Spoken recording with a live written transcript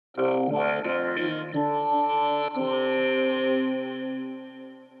The weather in Brooklyn.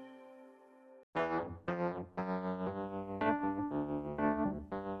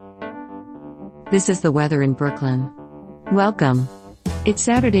 This is the weather in Brooklyn. Welcome. It's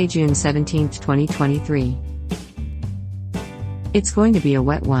Saturday, June 17th, 2023. It's going to be a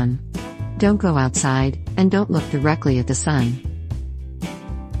wet one. Don't go outside, and don't look directly at the sun.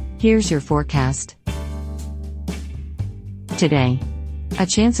 Here's your forecast. Today. A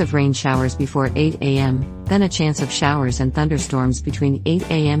chance of rain showers before 8 a.m., then a chance of showers and thunderstorms between 8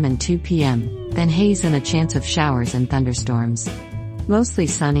 a.m. and 2 p.m., then haze and a chance of showers and thunderstorms. Mostly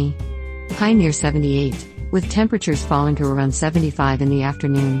sunny. High near 78, with temperatures falling to around 75 in the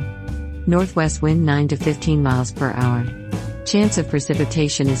afternoon. Northwest wind 9 to 15 miles per hour. Chance of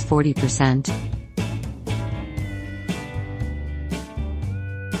precipitation is 40%.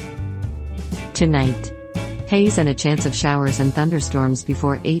 Tonight. Haze and a chance of showers and thunderstorms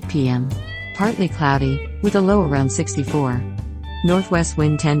before 8 p.m. Partly cloudy, with a low around 64. Northwest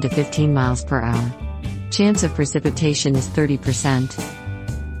wind 10 to 15 miles per hour. Chance of precipitation is 30%.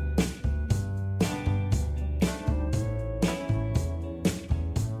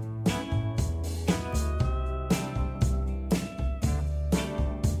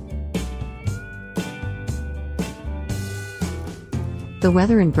 The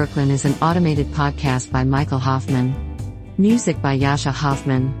Weather in Brooklyn is an automated podcast by Michael Hoffman. Music by Yasha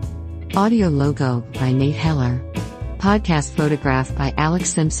Hoffman. Audio logo by Nate Heller. Podcast photograph by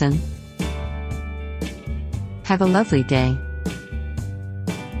Alex Simpson. Have a lovely day.